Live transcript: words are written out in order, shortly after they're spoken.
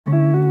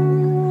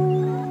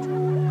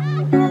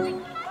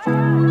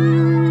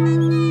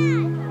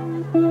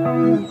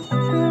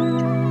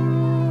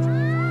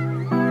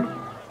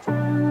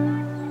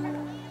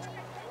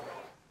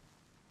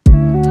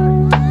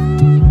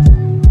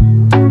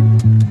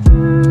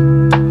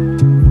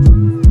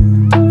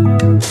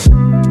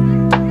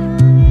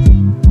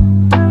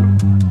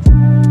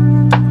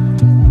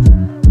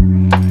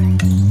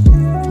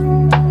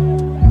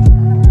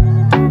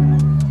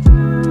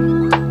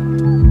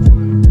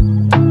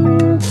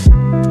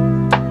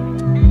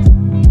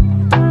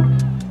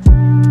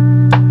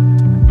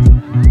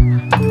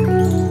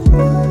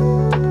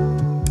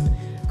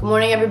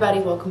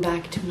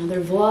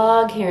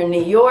vlog here in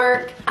New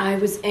York. I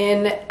was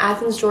in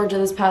Athens, Georgia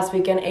this past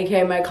weekend,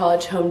 aka my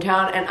college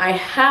hometown, and I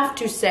have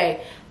to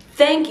say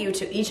thank you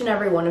to each and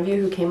every one of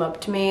you who came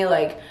up to me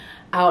like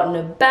out and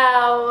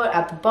about,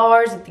 at the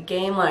bars, at the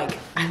game. Like,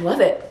 I love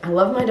it. I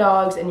love my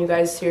dogs, and you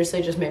guys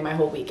seriously just made my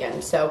whole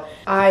weekend. So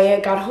I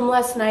got home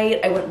last night,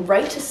 I went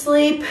right to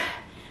sleep,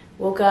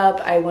 woke up,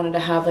 I wanted to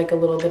have like a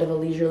little bit of a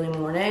leisurely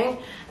morning,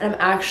 and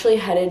I'm actually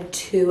headed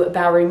to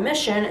Bowery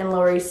Mission in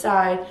Lower East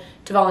Side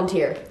to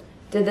volunteer.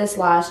 Did this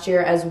last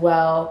year as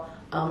well,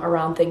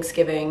 around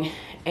Thanksgiving,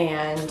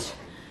 and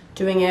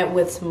doing it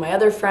with some of my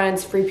other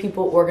friends. Free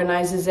People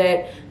organizes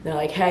it. They're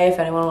like, hey, if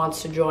anyone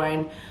wants to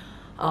join,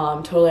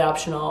 totally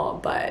optional,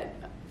 but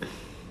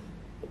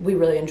we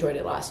really enjoyed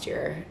it last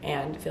year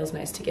and it feels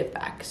nice to give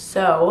back.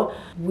 So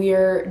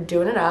we're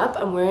doing it up.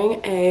 I'm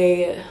wearing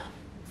a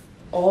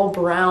all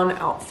brown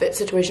outfit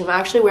situation. I'm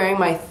actually wearing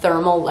my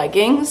thermal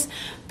leggings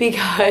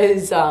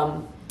because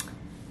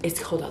it's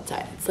cold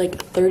outside. It's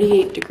like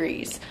 38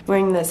 degrees.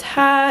 Wearing this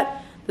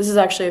hat. This is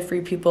actually a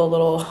Free People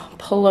little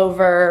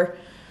pullover.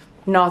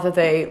 Not that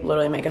they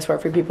literally make us wear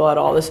Free People at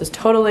all. This is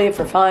totally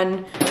for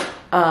fun.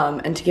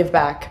 And to give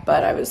back,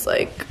 but I was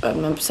like,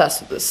 I'm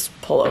obsessed with this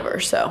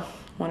pullover, so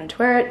wanted to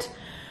wear it.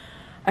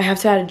 I have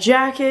to add a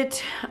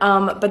jacket,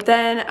 but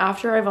then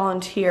after I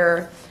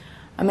volunteer,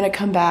 I'm gonna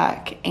come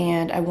back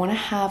and I wanna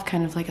have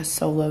kind of like a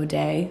solo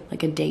day,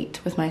 like a date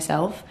with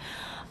myself.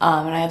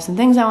 And I have some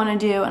things I wanna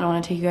do and I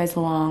wanna take you guys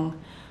along,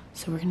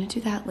 so we're gonna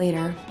do that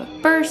later. But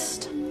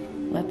first,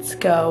 let's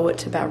go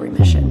to Bowery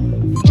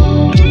Mission.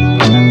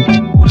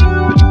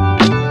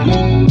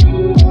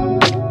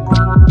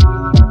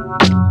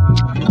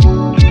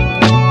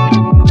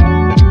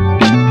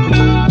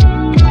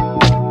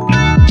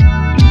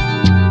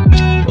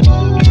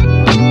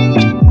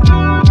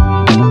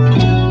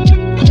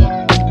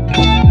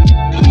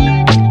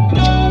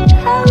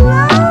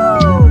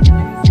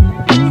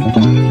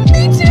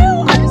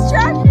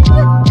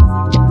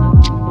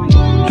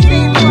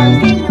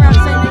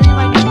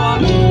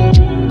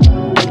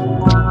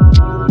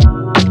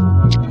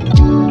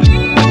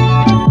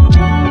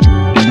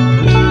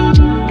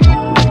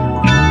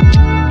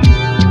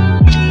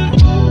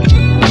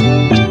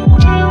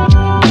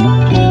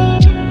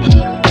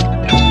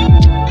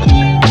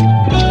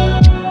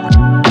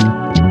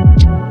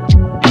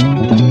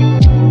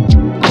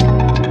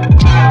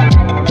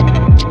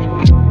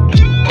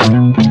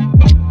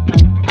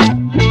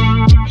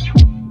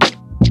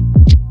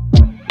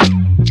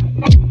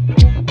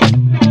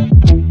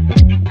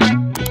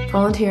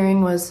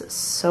 Volunteering was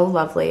so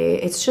lovely.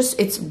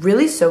 It's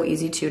really so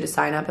easy to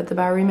sign up at the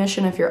Bowery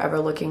Mission if you're ever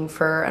looking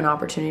for an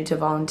opportunity to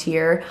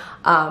volunteer.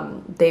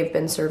 They've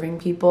been serving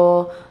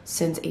people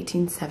since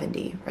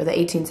 1870 or the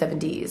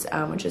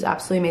 1870s, which is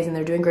absolutely amazing.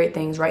 They're doing great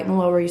things right in the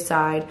Lower East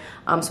Side.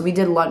 So we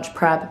did lunch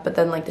prep, but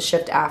then like the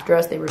shift after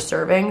us, they were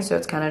serving. So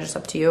it's kind of just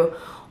up to you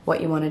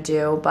what you want to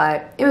do,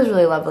 but it was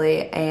really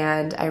lovely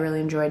and I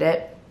really enjoyed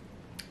it.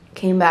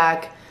 Came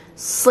back,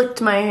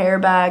 slicked my hair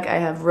back. I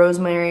have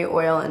rosemary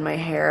oil in my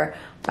hair.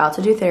 About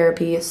to do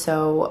therapy,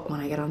 so when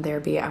I get on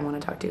therapy, I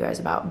want to talk to you guys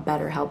about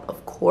BetterHelp,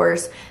 of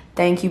course.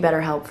 Thank you,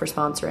 BetterHelp, for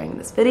sponsoring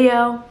this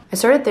video. I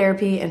started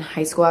therapy in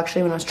high school,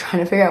 actually, when I was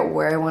trying to figure out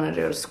where I wanted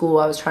to go to school.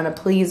 I was trying to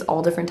please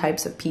all different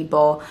types of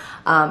people,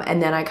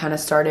 and then I kind of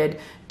started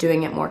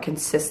doing it more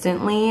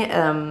consistently,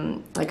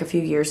 like a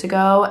few years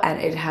ago,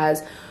 and it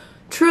has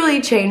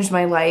truly changed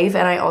my life.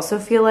 And I also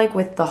feel like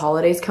with the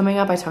holidays coming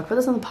up, I talk about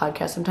this on the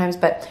podcast sometimes,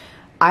 but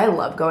I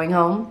love going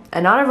home,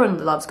 and not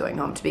everyone loves going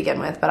home to begin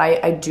with, but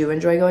I do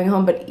enjoy going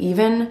home. But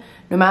even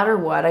no matter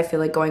what, I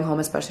feel like going home,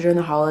 especially during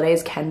the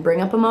holidays, can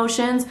bring up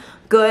emotions,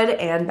 good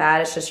and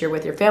bad. It's just you're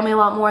with your family a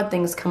lot more.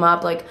 Things come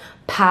up like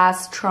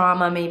past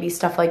trauma, maybe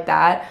stuff like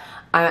that.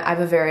 I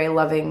have a very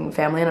loving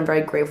family and I'm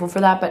very grateful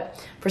for that, but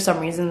for some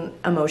reason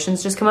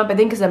emotions just come up. I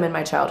think because I'm in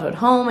my childhood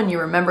home and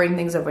you're remembering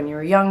things of when you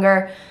were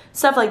younger,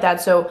 stuff like that.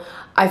 So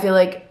I feel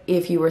like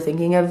if you were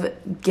thinking of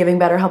giving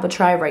BetterHelp a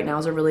try, right now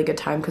is a really good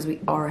time because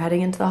we are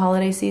heading into the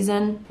holiday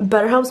season.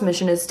 BetterHelp's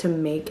mission is to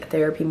make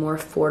therapy more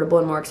affordable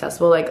and more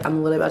accessible. Like,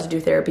 I'm literally about to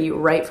do therapy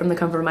right from the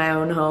comfort of my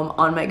own home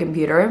on my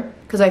computer,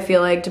 because I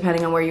feel like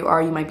depending on where you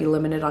are, you might be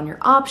limited on your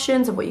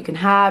options of what you can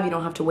have. You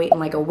don't have to wait in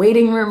like a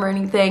waiting room or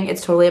anything.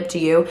 It's totally up to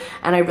you.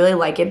 And I really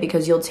like it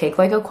because you'll take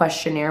like a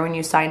questionnaire when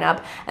you sign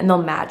up and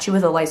they'll match you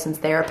with a licensed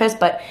therapist.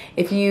 But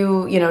if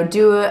you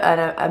do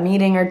a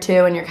meeting or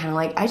two and you're kind of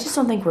like, I just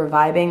don't think we're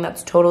vibing,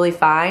 that's totally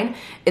fine.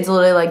 It's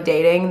literally like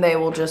dating. They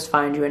will just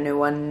find you a new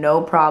one,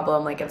 no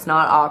problem. Like, it's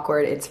not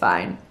awkward, it's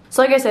fine. So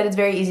like I said, it's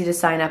very easy to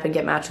sign up and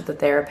get matched with a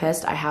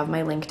therapist. I have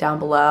my link down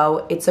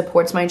below. It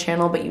supports my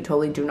channel, but you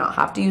totally do not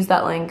have to use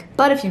that link.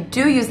 But if you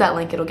do use that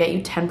link, it'll get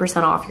you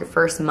 10% off your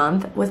first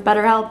month with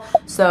BetterHelp.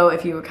 So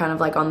if you were kind of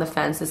like on the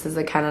fence, this is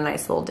a kind of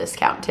nice little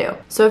discount too.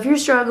 So if you're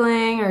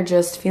struggling or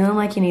just feeling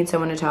like you need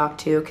someone to talk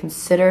to,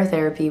 consider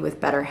therapy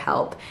with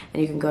BetterHelp.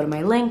 And you can go to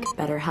my link,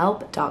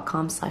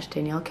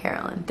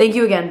 betterhelp.com/DanielleCarolyn. Thank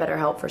you again,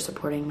 BetterHelp, for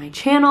supporting my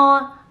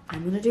channel.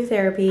 I'm gonna do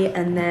therapy,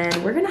 and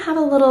then we're gonna have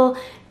a little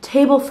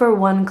table for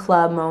one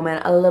club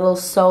moment, a little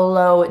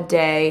solo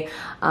day.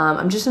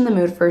 I'm just in the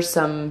mood for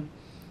some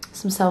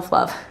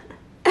self-love.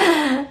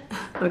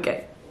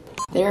 Okay.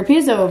 Therapy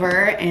is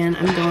over, and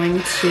I'm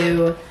going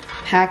to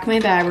pack my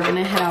bag. We're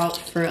gonna head out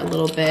for a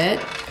little bit.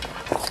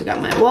 So I got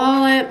my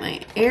wallet,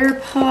 my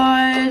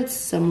AirPods,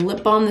 some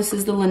lip balm. This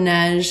is the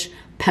Laneige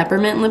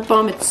Peppermint Lip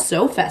Balm. It's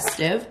so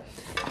festive.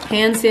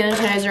 Hand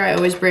sanitizer. I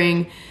always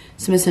bring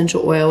some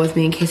essential oil with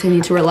me in case I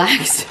need to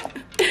relax.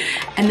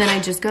 And then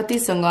I just got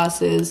these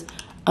sunglasses.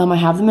 I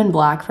have them in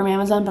black from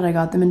Amazon, but I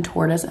got them in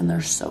tortoise and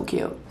they're so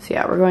cute. So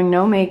yeah, we're going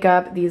no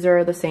makeup. These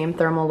are the same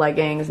thermal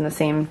leggings and the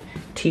same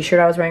t-shirt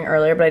I was wearing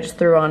earlier, but I just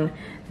threw on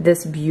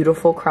this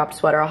beautiful cropped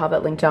sweater. I'll have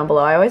it linked down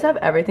below. I always have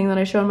everything that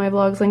I show in my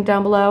vlogs linked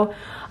down below.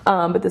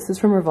 But this is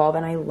from Revolve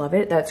and I love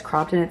it. That's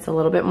cropped and it's a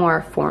little bit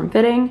more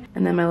form-fitting.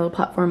 And then my little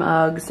platform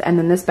Uggs. And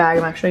then this bag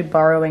I'm actually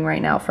borrowing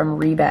right now from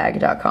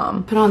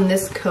rebag.com. Put on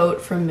this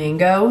coat from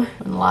Mango.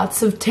 And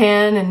lots of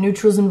tan and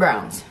neutrals and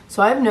browns.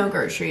 So I have no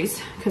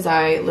groceries because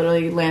I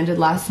literally landed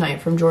last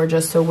night from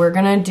Georgia. So we're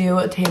gonna do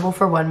a table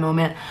for one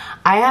moment.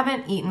 I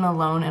haven't eaten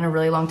alone in a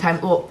really long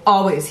time. Well,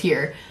 always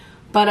here.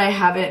 But I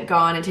haven't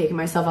gone and taken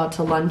myself out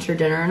to lunch or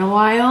dinner in a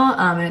while.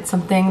 And it's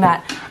something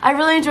that I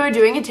really enjoy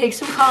doing. It takes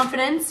some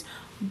confidence,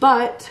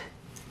 but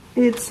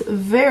it's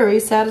very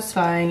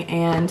satisfying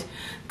and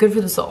good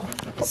for the soul.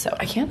 So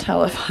I can't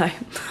tell if I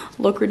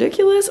look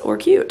ridiculous or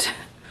cute.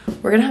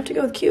 We're gonna have to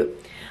go with cute.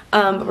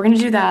 But we're gonna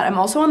do that. I'm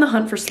also on the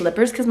hunt for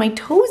slippers because my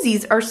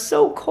toesies are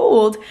so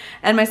cold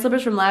and my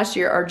slippers from last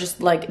year are just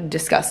like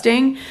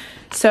disgusting.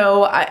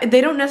 So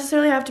they don't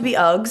necessarily have to be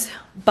Uggs,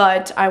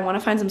 but I wanna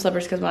find some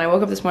slippers because when I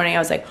woke up this morning, I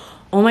was like,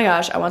 oh my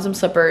gosh, I want some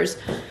slippers.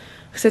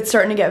 Because it's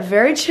starting to get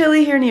very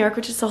chilly here in New York,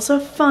 which is also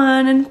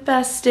fun and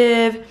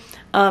festive.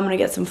 I'm gonna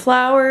get some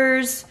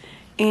flowers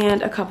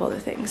and a couple other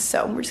things.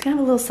 So we're just gonna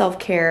have a little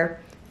self-care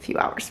few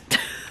hours.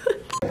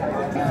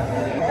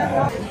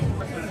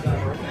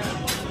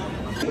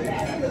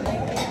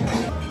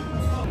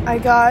 I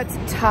got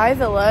Thai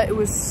Villa. It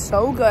was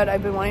so good.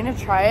 I've been wanting to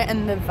try it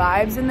and the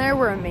vibes in there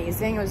were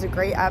amazing. It was a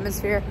great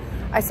atmosphere.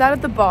 I sat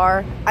at the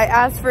bar. I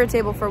asked for a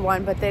table for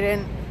one, but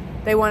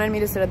they wanted me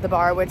to sit at the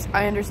bar, which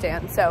I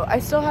understand. So I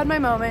still had my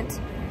moment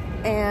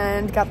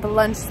and got the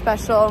lunch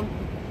special.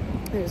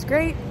 It was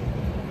great.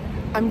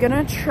 I'm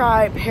gonna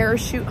try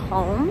Parachute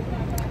Home.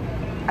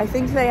 I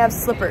think they have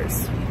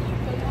slippers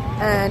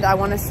and I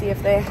wanna see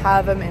if they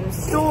have them in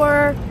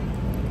store.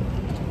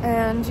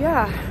 And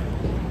yeah,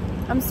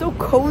 I'm so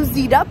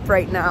cozied up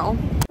right now.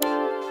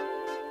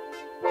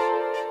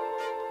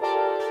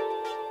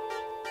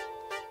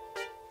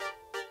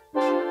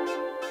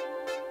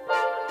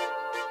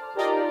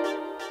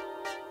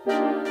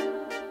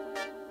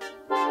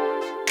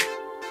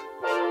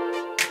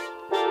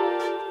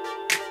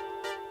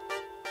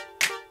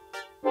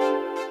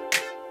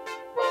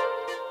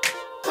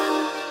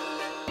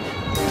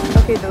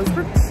 Okay, those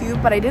were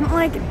cute, but I didn't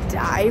like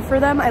die for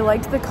them. I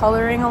liked the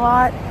coloring a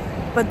lot,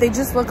 but they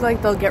just look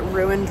like they'll get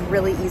ruined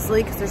really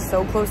easily because they're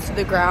so close to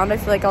the ground. I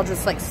feel like I'll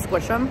just like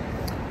squish them,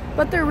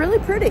 but they're really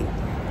pretty.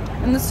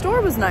 And the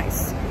store was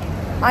nice.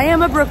 I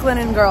am a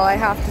Brooklyn girl, I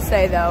have to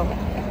say though.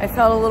 I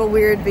felt a little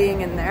weird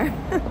being in there.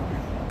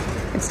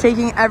 It's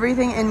taking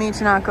everything in me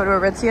to not go to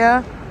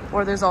Aritzia,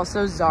 or there's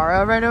also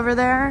Zara right over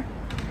there.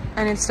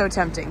 And it's so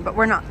tempting, but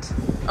we're not.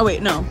 Oh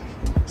wait, no,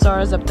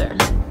 Zara's up there.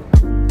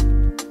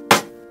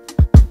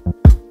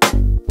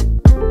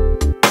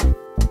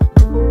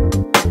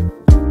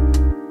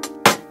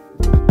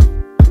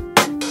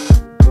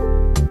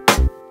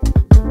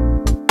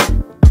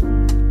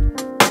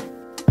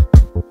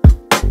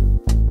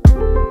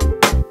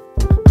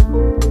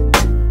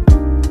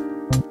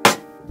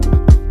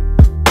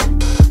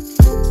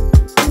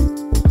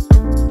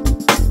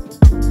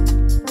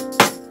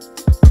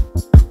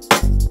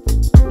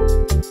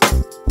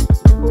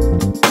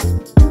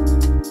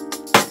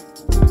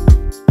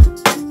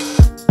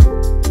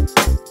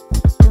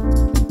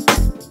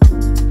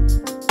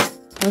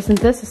 Isn't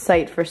this a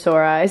sight for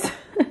sore eyes?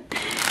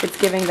 It's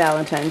giving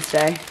Valentine's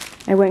Day.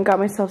 I went and got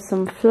myself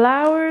some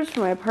flowers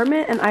for my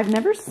apartment, and I've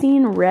never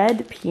seen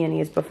red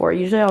peonies before.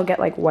 Usually I'll get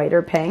like white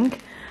or pink,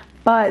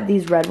 but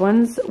these red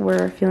ones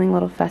were feeling a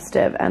little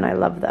festive and I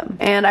love them.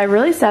 And I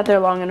really sat there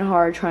long and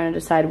hard trying to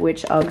decide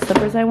which UGG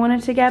slippers I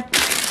wanted to get,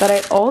 but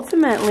I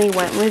ultimately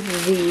went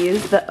with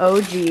these, the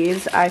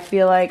OGs. I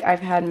feel like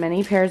I've had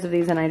many pairs of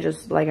these and I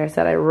just, like I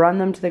said, I run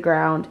them to the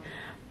ground,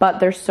 but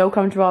they're so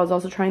comfortable. I was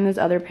also trying this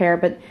other pair,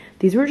 but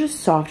these were just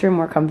softer and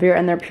more comfier,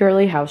 and they're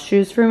purely house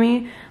shoes for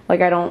me.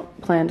 Like, I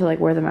don't plan to like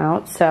wear them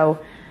out, so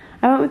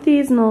I went with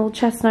these in the little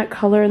chestnut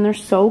color, and they're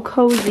so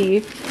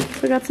cozy.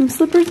 So I got some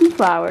slippers and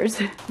flowers.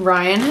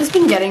 Ryan has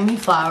been getting me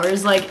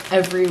flowers like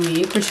every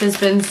week, which has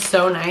been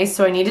so nice.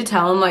 So I need to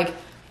tell him like,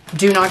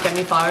 do not get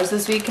me flowers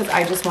this week, because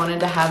I just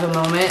wanted to have a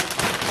moment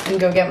and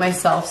go get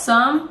myself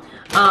some.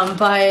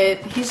 But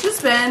he's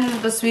just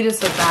been the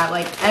sweetest with that.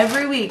 Like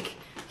every week,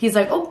 he's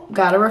like, oh,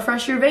 gotta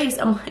refresh your vase.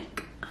 I'm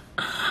like,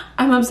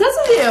 I'm obsessed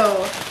with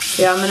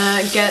you. Yeah, I'm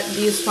gonna get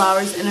these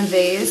flowers in a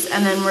vase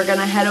and then we're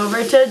gonna head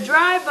over to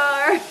Dry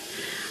Bar.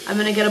 I'm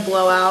gonna get a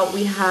blowout.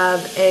 We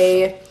have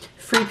a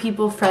Free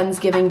People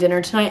Friendsgiving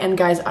dinner tonight. And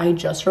guys, I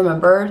just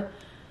remembered,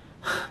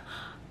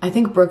 I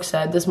think Brooke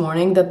said this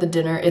morning that the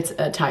dinner, it's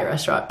a Thai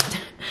restaurant.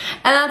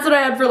 And that's what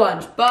I had for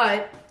lunch.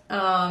 But,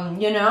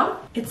 you know,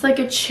 it's like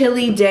a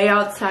chilly day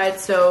outside,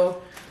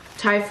 so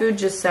Thai food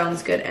just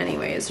sounds good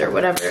anyways, or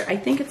whatever. I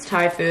think it's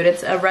Thai food.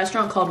 It's a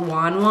restaurant called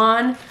Wan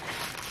Wan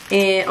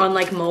on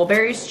like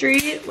Mulberry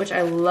Street, which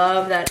I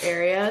love that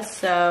area.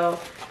 So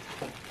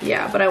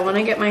yeah, but I want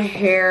to get my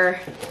hair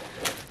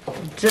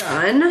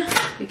done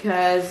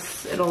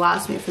because it'll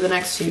last me for the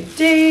next few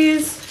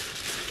days.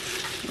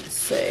 Let's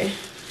see.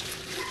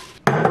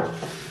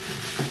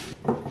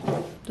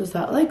 Does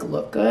that like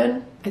look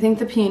good? I think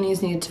the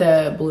peonies need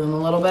to bloom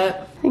a little bit.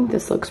 I think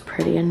this looks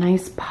pretty. A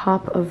nice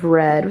pop of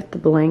red with the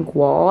blank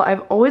wall.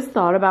 I've always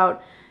thought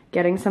about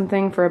getting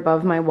something for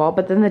above my wall,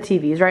 but then the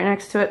TV's right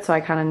next to it, so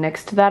I kind of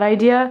nixed that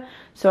idea.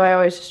 So I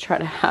always just try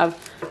to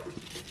have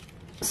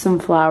some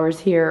flowers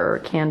here or a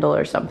candle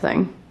or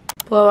something.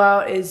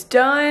 Blowout is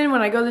done.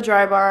 When I go to the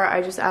Dry Bar,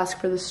 I just ask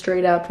for the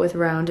straight up with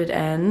rounded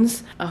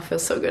ends. Oh, it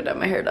feels so good to have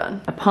my hair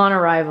done. Upon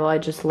arrival, I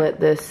just lit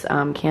this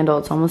candle.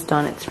 It's almost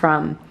done. It's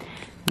from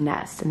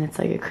Nest, and it's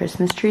like a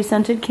Christmas tree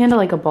scented candle,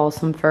 like a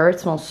balsam fir. It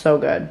smells so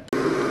good.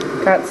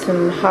 Got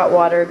some hot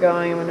water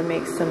going. I'm gonna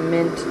make some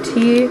mint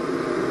tea.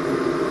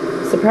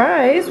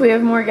 Surprise, we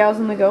have more Gals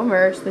on the Go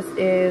merch. This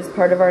is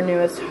part of our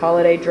newest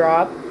holiday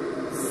drop,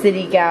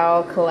 City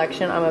Gal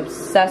collection. I'm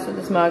obsessed with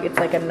this mug. It's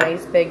like a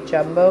nice big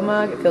jumbo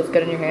mug. It feels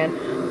good in your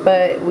hand,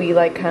 but we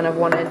like kind of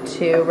wanted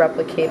to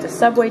replicate the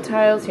subway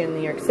tiles here in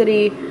New York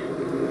City,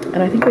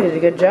 and I think we did a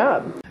good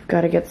job. I've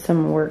got to get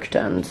some work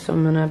done, so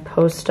I'm gonna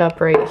post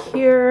up right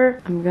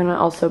here. I'm gonna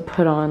also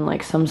put on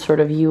like some sort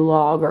of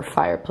U-log or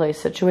fireplace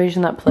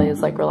situation that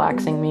plays like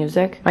relaxing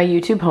music. My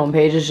YouTube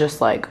homepage is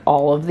just like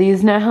all of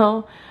these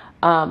now.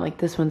 Like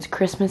this one's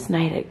Christmas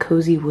night at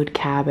Cozy Wood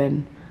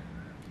Cabin.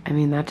 I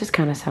mean, that just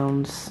kind of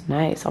sounds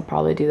nice. I'll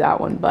probably do that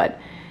one, but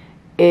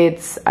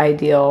it's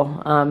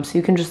ideal. So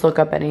you can just look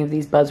up any of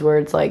these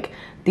buzzwords. Like,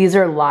 these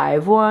are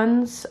live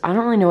ones. I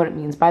don't really know what it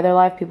means by they're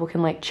live. People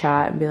can like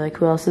chat and be like,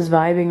 who else is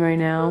vibing right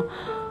now?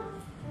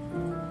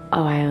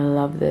 Oh, I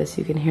love this.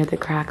 You can hear the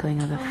crackling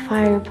of the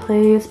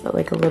fireplace, but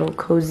like a little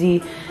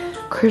cozy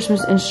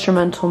Christmas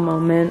instrumental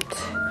moment.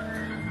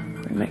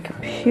 Bring my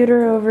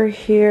computer over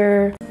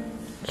here.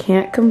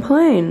 Can't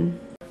complain.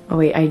 Oh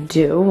wait, I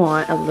do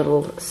want a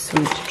little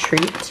sweet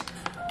treat.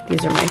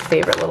 These are my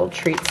favorite little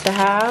treats to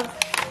have.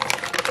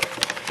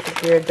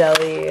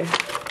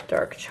 Ghirardelli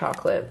dark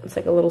chocolate. It's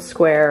like a little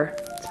square.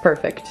 It's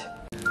perfect.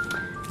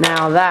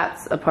 Now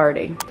that's a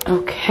party.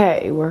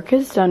 Okay, work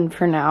is done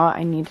for now.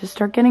 I need to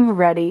start getting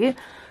ready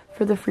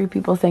for the Free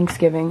People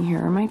Thanksgiving. Here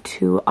are my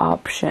two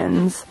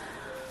options.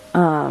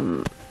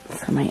 So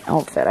my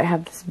outfit, I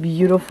have this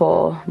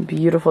beautiful,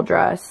 beautiful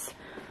dress.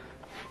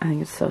 I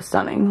think it's so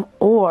stunning.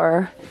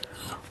 Or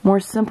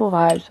more simple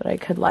vibes, but I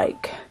could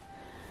like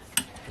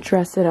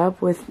dress it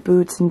up with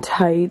boots and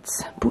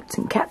tights. Boots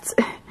and cats.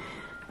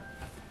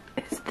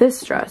 It's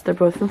this dress. They're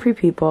both from Free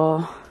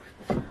People.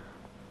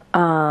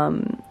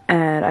 And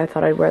I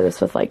thought I'd wear this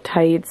with like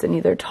tights and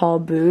either tall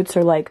boots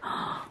or like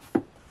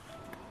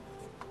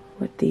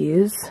with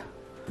these.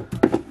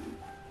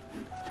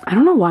 I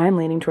don't know why I'm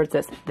leaning towards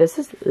this. This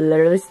is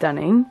literally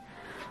stunning,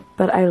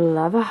 but I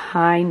love a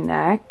high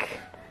neck.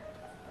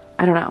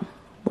 I don't know.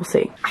 We'll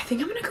see. I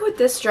think I'm gonna go with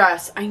this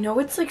dress. I know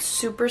it's like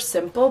super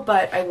simple,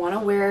 but I want to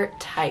wear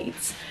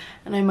tights,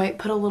 and I might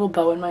put a little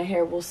bow in my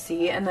hair. We'll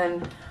see. And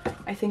then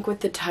I think with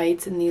the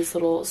tights and these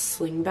little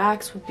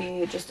slingbacks would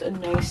be just a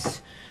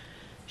nice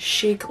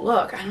chic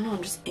look. I don't know.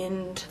 I'm just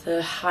into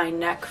the high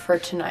neck for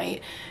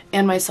tonight,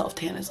 and my self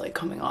tan is like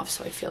coming off,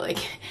 so I feel like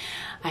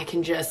I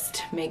can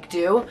just make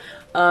do.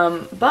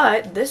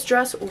 But this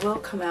dress will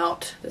come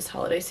out this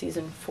holiday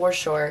season for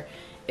sure.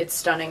 It's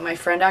stunning. My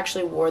friend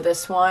actually wore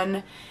this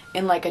one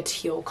in like a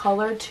teal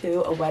color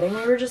to a wedding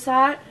we were just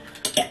at,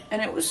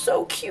 and it was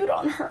so cute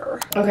on her.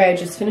 Okay, I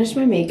just finished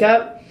my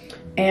makeup,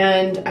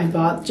 and I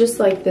bought just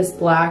like this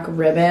black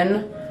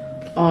ribbon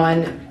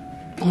on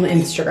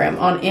Instagram,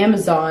 on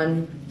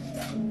Amazon.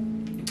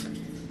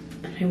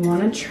 And I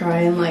want to try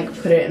and like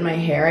put it in my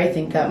hair. I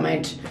think that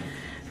might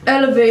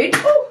elevate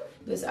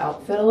this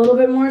outfit a little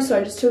bit more. So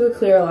I just took a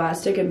clear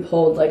elastic and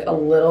pulled like a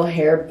little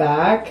hair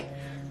back.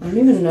 I don't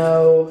even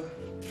know.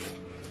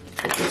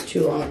 It's just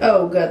too long.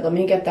 Oh, good. Let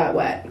me get that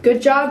wet.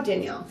 Good job,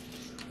 Danielle.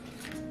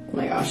 Oh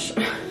my gosh.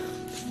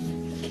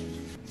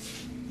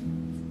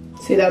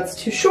 See,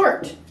 that's too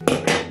short.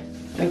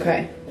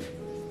 Okay.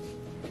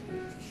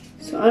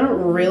 So I don't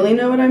really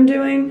know what I'm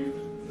doing.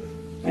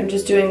 I'm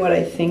just doing what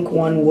I think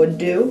one would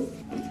do.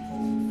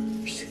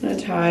 I'm just gonna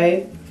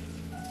tie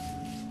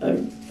a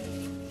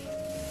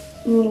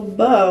little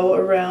bow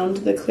around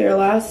the clear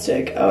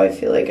elastic. Oh, I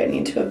feel like I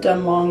need to have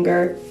done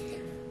longer.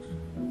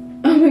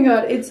 Oh my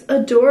god, it's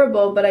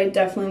adorable, but I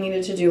definitely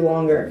needed to do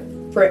longer.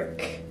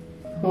 Frick.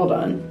 Hold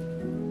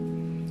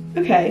on.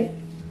 Okay.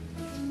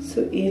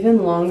 So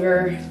even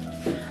longer,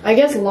 I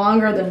guess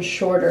longer than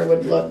shorter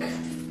would look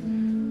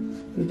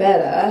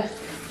better,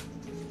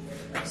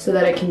 so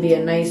that it can be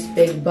a nice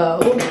big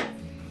bow.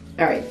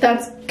 All right,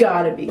 that's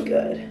gotta be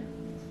good.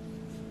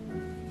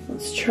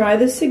 Let's try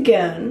this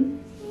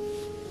again.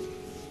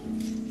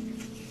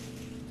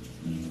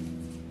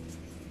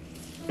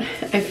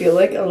 I feel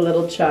like a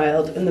little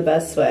child in the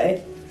best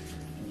way.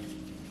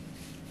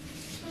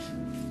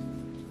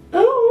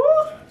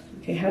 Oh,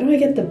 okay, how do I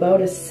get the bow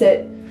to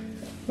sit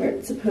where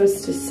it's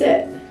supposed to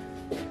sit?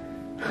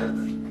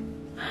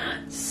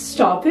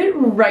 Stop it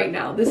right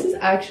now. This is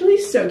actually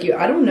so cute.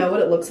 I don't know what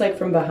it looks like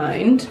from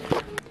behind.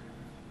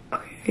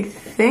 Okay, I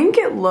think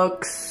it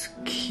looks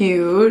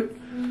cute.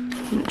 I'm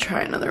gonna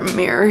try another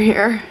mirror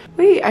here.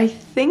 Wait, I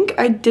think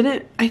I did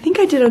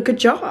a good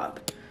job.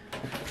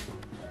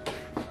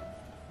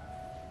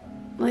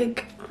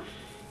 Like,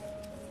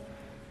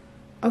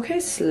 okay,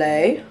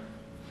 slay.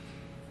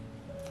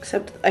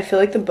 Except I feel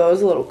like the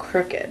bow's a little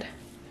crooked.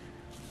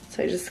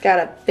 So I just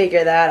gotta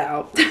figure that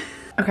out.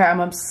 Okay, I'm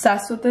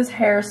obsessed with this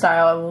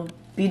hairstyle. I will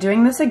be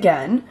doing this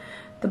again.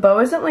 The bow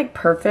isn't like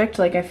perfect.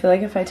 Like, I feel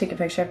like if I take a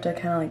picture I have to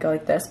kind of like go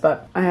like this,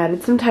 but I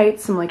added some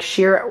tights, some like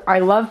sheer, I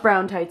love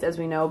brown tights as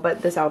we know,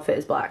 but this outfit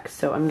is black.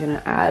 So I'm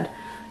gonna add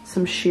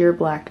some sheer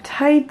black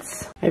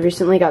tights. I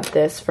recently got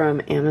this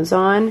from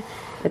Amazon.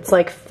 It's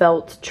like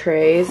felt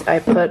trays. I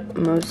put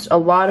a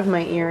lot of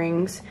my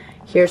earrings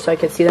here so I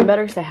could see them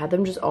better because I had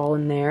them just all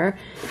in there.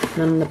 And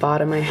then on the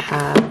bottom I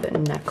have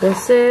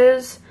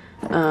necklaces,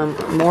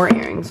 more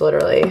earrings,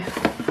 literally.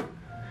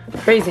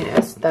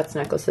 Craziness, that's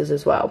necklaces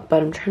as well.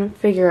 But I'm trying to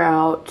figure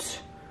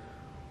out,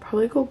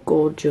 probably go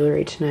gold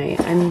jewelry tonight.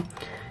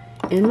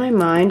 In my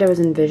mind, I was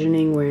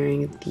envisioning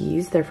wearing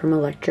these. They're from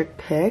Electric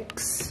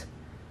Picks.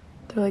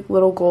 They're like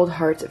little gold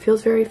hearts. It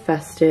feels very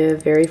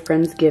festive, very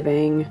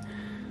Friendsgiving.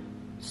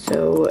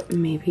 So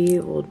maybe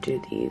we'll do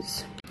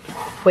these.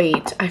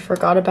 Wait, I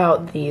forgot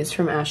about these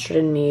from Astrid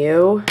and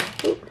Miu.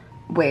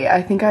 Wait,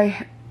 I think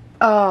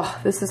oh,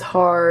 this is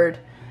hard.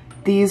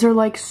 These are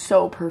like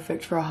so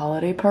perfect for a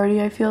holiday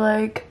party, I feel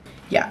like.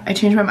 Yeah, I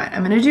changed my mind.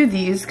 I'm gonna do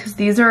these because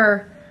these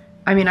are,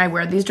 I mean, I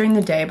wear these during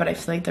the day, but I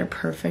feel like they're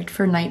perfect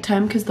for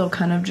nighttime because they'll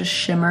kind of just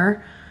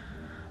shimmer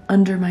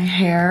under my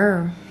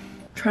hair.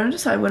 I'm trying to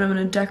decide when I'm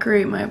gonna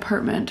decorate my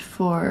apartment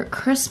for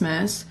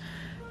Christmas,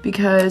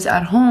 because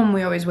at home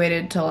we always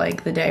waited till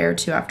like the day or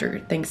two after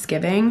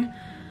Thanksgiving.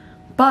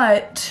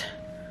 But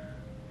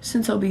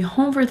since I'll be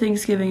home for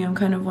Thanksgiving, I'm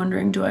kind of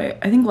wondering, I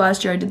think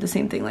last year I did the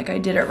same thing. Like, I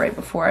did it right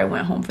before I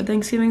went home for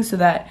Thanksgiving so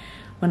that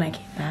when I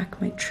came back,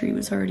 my tree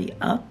was already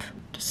up.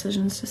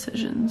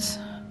 Decisions.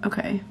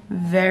 Okay,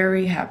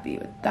 very happy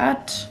with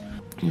that.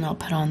 And I'll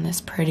put on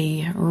this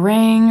pretty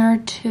ring or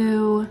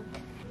two.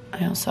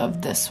 I also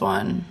have this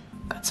one.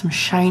 Got some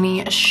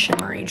shiny,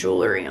 shimmery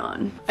jewelry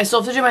on. I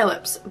still have to do my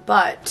lips,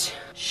 but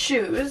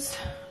shoes.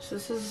 So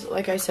this is,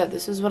 like I said,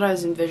 this is what I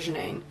was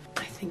envisioning.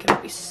 I think it'll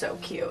be so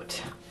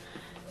cute.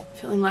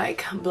 Feeling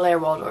like Blair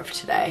Waldorf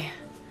today,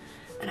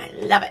 and I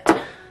love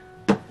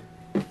it.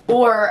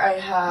 Or I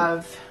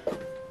have,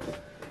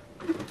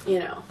 you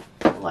know,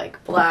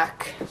 like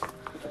black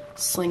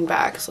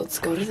slingbacks. Let's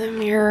go to the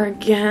mirror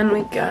again.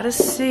 We gotta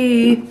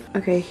see.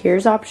 Okay,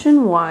 here's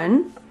option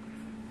one.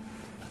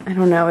 I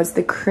don't know, is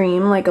the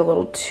cream like a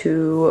little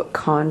too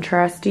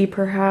contrasty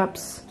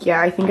perhaps?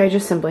 Yeah, I think I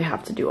just simply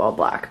have to do all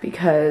black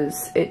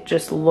because it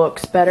just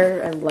looks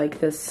better. I like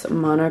this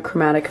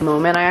monochromatic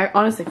moment. I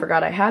honestly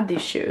forgot I had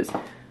these shoes.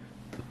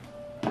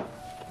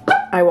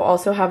 I will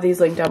also have these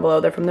linked down below.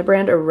 They're from the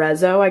brand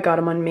Arezzo. I got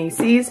them on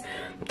Macy's.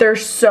 They're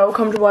so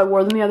comfortable. I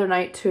wore them the other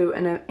night to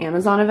an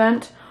Amazon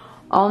event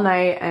all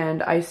night,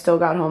 and I still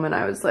got home and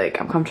I was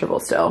like, I'm comfortable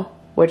still,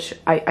 which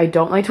I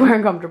don't like to wear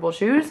uncomfortable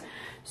shoes.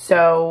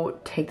 So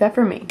take that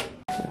from me.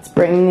 Let's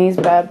bring these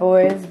bad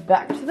boys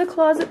back to the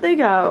closet they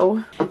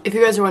go. If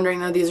you guys are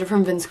wondering though, these are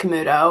from Vince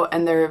Camuto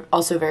and they're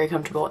also very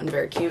comfortable and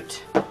very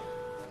cute.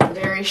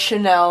 Very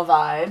Chanel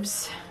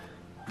vibes.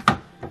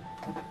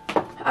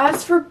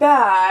 As for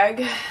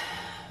bag,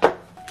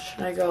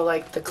 should I go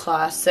like the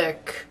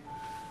classic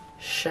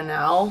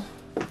Chanel?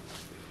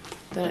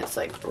 Then it's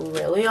like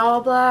really all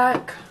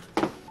black.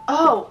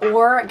 Oh,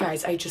 or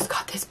guys, I just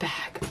got this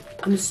bag.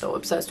 I'm so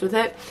obsessed with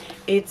it.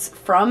 It's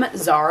from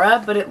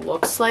Zara, but it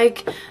looks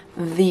like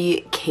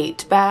the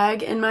Kate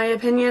bag in my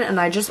opinion, and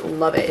I just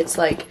love it. It's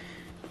like,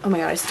 oh my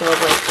god, I still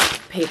have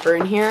like paper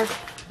in here.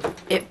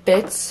 It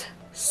fits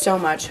so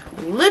much.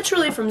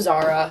 Literally from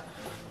Zara.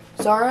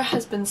 Zara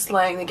has been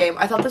slaying the game.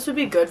 I thought this would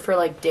be good for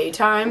like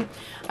daytime.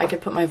 I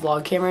could put my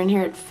vlog camera in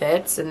here. It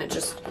fits, and it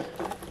just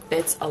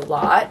fits a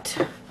lot.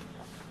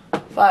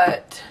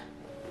 But,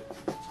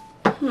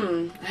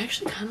 I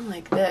actually kind of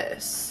like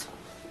this.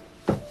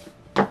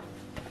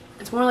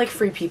 It's more like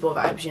Free People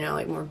vibes, you know,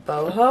 like more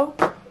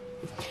boho.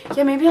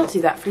 Yeah, maybe I'll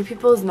do that. Free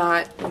People is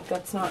not, like,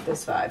 that's not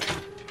this vibe.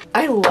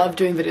 I love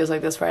doing videos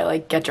like this where I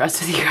like get dressed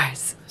with you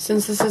guys.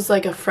 Since this is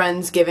like a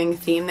Friendsgiving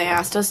theme, they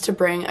asked us to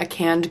bring a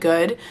canned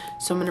good.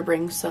 So I'm gonna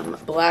bring some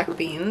black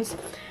beans.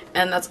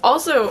 And that's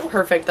also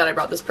perfect that I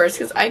brought this purse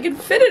because I can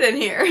fit it in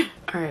here.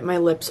 All right, my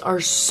lips are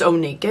so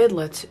naked.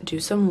 Let's do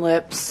some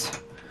lips.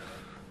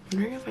 I'm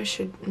wondering if I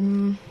should,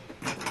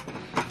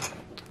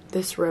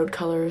 this road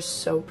color is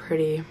so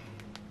pretty.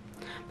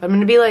 But I'm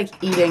gonna be like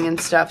eating and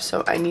stuff,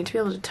 so I need to be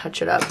able to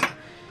touch it up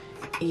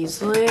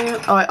easily.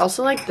 Oh, I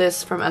also like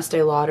this from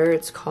Estee Lauder.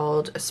 It's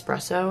called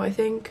Espresso, I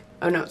think.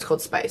 Oh no, it's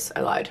called Spice.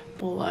 I lied.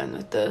 We'll line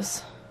with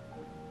this.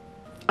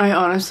 I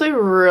honestly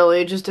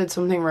really just did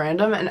something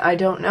random, and I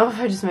don't know if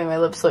I just made my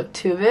lips look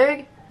too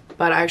big,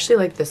 but I actually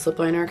like this lip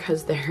liner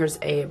because there's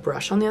a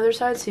brush on the other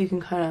side, so you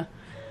can kind of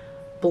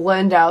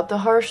blend out the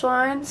harsh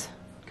lines,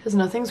 because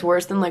nothing's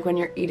worse than like when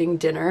you're eating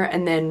dinner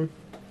and then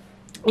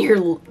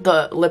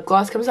the lip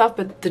gloss comes off,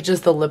 but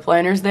just the lip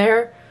liner's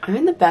there. I'm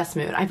in the best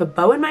mood. I have a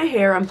bow in my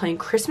hair. I'm playing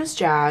Christmas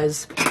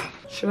jazz.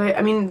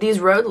 I mean, these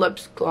Rhode lip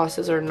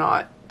glosses are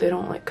not, they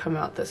don't like come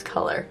out this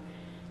color.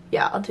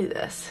 Yeah, I'll do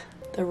this.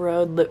 The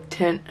Rhode lip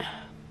tint.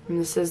 And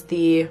this is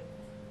the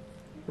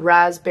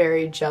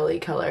raspberry jelly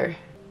color.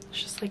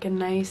 It's just like a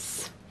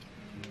nice,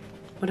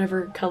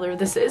 whatever color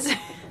this is.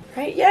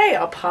 Right, yay,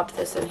 I'll pop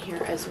this in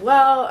here as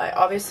well. I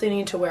obviously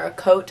need to wear a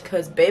coat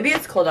because baby,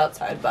 it's cold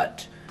outside,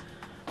 but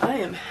I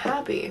am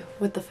happy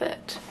with the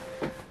fit.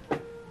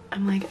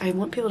 I'm like, I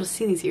want people to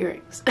see these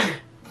earrings.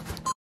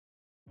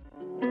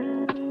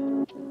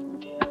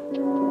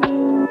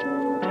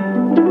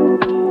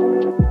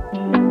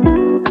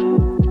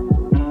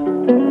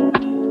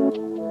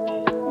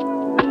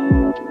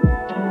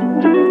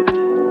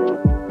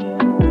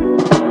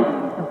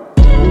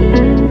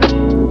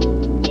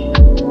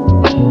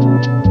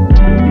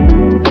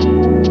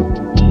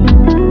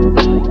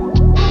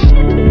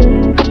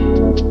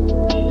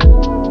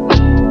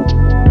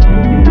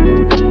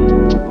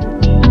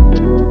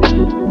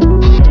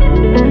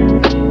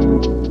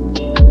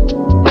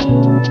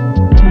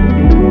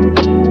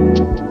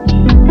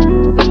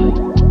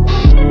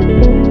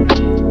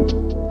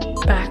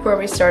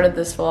 Started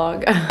this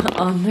vlog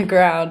on the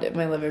ground in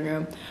my living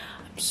room.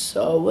 I'm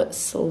so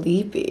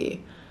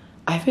sleepy.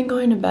 I've been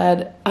going to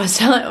bed. I was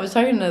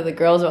talking to the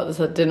girls about this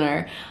at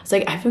dinner. I was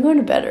like, I've been going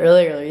to bed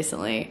earlier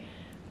recently,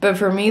 but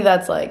for me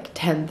that's like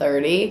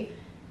 10:30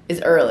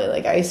 is early.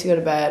 Like I used to go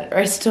to bed, or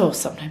I still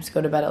sometimes go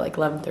to bed at like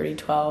 11:30,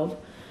 12,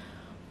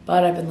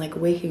 but I've been like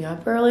waking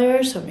up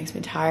earlier, so it makes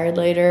me tired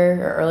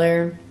later or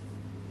earlier.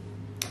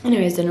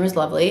 Anyways, dinner was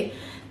lovely.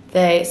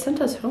 They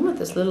sent us home with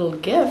this little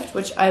gift,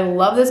 which I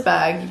love this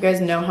bag. You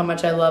guys know how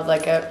much I love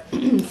like a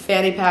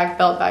fanny pack,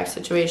 belt bag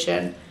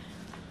situation. I'm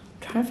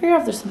trying to figure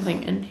out if there's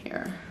something in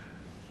here.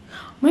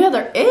 Oh my god,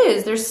 there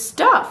is. There's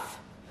stuff.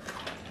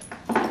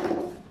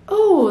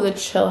 Oh, the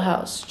Chill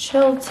House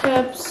chill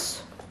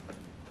tips.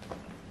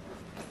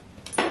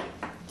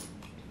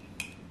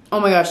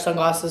 Oh my gosh,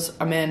 sunglasses.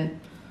 I'm in.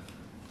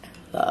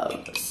 I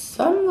love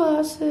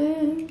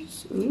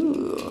sunglasses.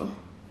 Ooh.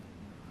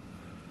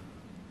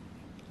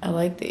 I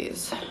like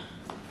these.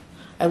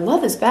 I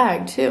love this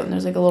bag too, and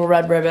there's like a little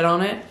red ribbon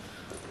on it.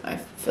 I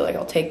feel like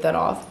I'll take that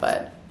off,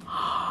 but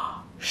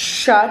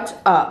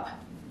shut up.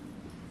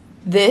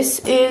 This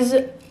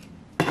is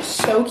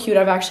so cute.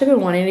 I've actually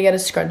been wanting to get a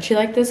scrunchie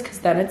like this because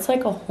then it's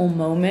like a whole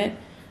moment.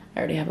 I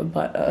already have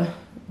a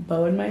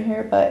bow in my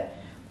hair, but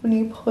when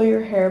you pull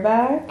your hair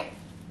back,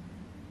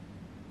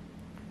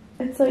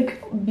 it's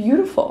like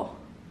beautiful.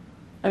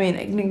 I mean,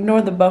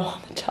 ignore the bow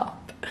on the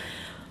top,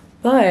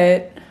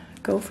 but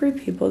go free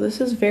people. This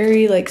is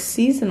very like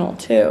seasonal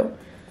too.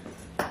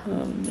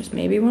 There's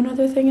maybe one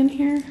other thing in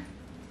here.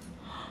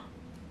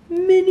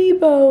 Mini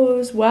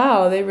bows.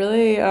 Wow, they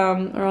really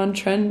are on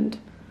trend.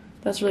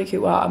 That's really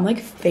cute. Wow, I'm like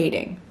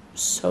fading.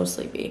 So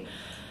sleepy.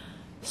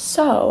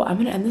 So I'm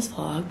gonna end this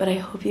vlog, but I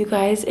hope you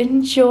guys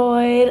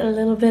enjoyed a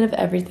little bit of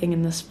everything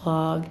in this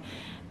vlog,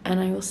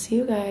 and I will see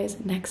you guys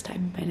next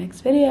time in my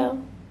next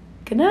video.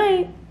 Good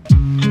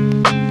night.